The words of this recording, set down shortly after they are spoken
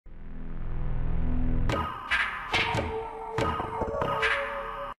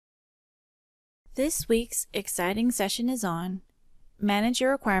This week's exciting session is on Manage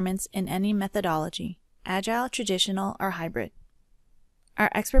your requirements in any methodology, Agile, Traditional, or Hybrid. Our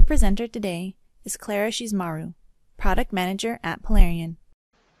expert presenter today is Clara Shizmaru, Product Manager at Polarion.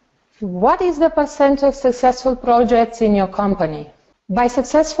 What is the percent of successful projects in your company? By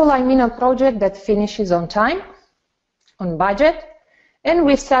successful, I mean a project that finishes on time, on budget, and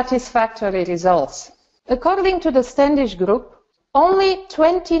with satisfactory results. According to the Standish Group, only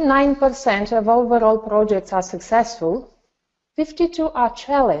 29% of overall projects are successful, 52% are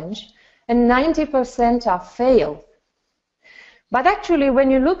challenged, and 90% are failed. But actually,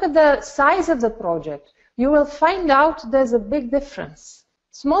 when you look at the size of the project, you will find out there's a big difference.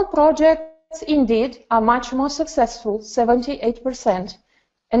 Small projects, indeed, are much more successful, 78%,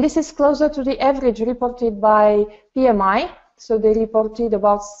 and this is closer to the average reported by PMI, so they reported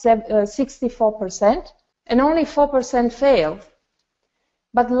about 64%, and only 4% failed.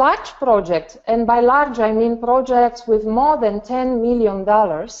 But large projects, and by large I mean projects with more than $10 million,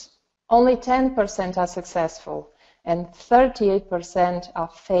 only 10% are successful, and 38% are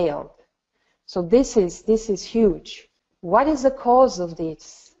failed. So this is huge. What is the cause of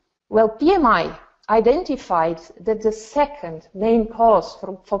this? Well, PMI identified that the second main cause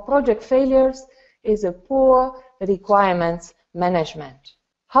for project failures is a poor requirements management.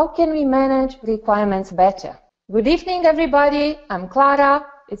 How can we manage requirements better? Good evening, everybody. I'm Clara.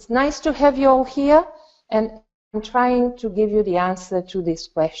 It's nice to have you all here, and I'm trying to give you the answer to this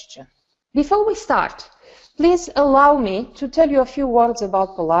question. Before we start, please allow me to tell you a few words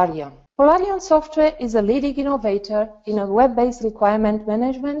about Polarion. Polarion software is a leading innovator in a web-based requirement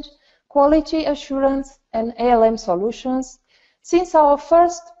management, quality assurance, and ALM solutions since our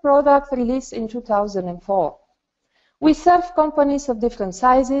first product release in 2004. We serve companies of different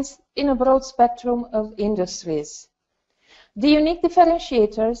sizes in a broad spectrum of industries. The unique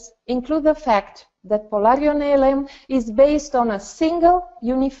differentiators include the fact that Polarion ALM is based on a single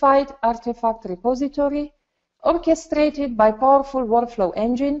unified artifact repository orchestrated by powerful workflow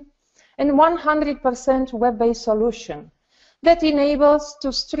engine and 100% web-based solution that enables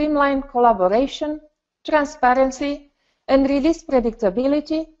to streamline collaboration, transparency, and release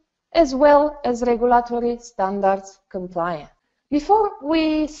predictability, as well as regulatory standards compliance. Before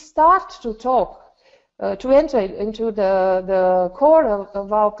we start to talk, to enter into the core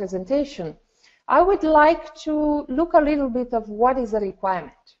of our presentation, I would like to look a little bit of what is a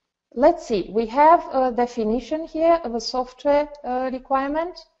requirement. Let's see, we have a definition here of a software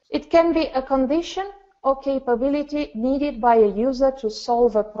requirement. It can be a condition or capability needed by a user to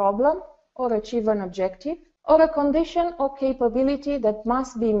solve a problem or achieve an objective, or a condition or capability that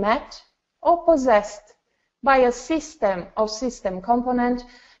must be met or possessed by a system or system component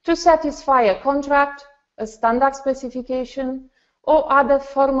to satisfy a contract, a standard specification, or other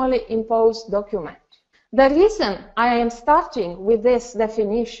formally imposed document. The reason I am starting with this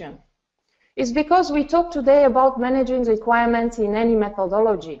definition is because we talk today about managing requirements in any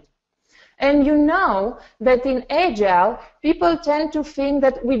methodology. And you know that in Agile, people tend to think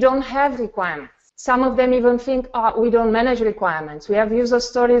that we don't have requirements. Some of them even think, we don't manage requirements. We have user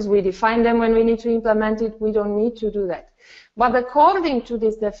stories, we define them when we need to implement it, we don't need to do that. But according to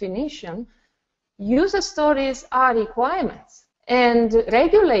this definition, user stories are requirements. And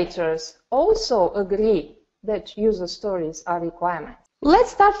regulators also agree that user stories are requirements.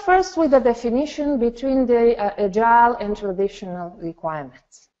 Let's start first with the definition between the Agile and traditional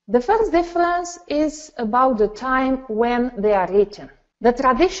requirements. The first difference is about the time when they are written. The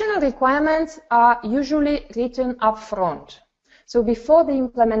traditional requirements are usually written up front, so before the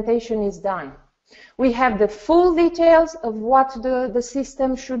implementation is done. We have the full details of what the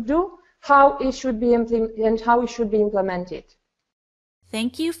system should do, how it should be implemented.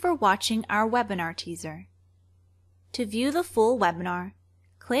 Thank you for watching our webinar teaser. To view the full webinar,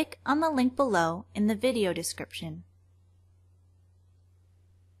 click on the link below in the video description.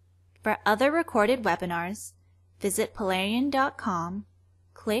 For other recorded webinars, visit polarion.com,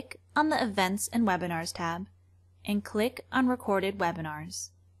 click on the Events and Webinars tab, and click on Recorded Webinars.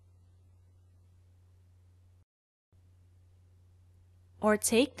 Or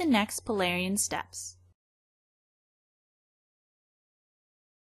take the next Polarion steps.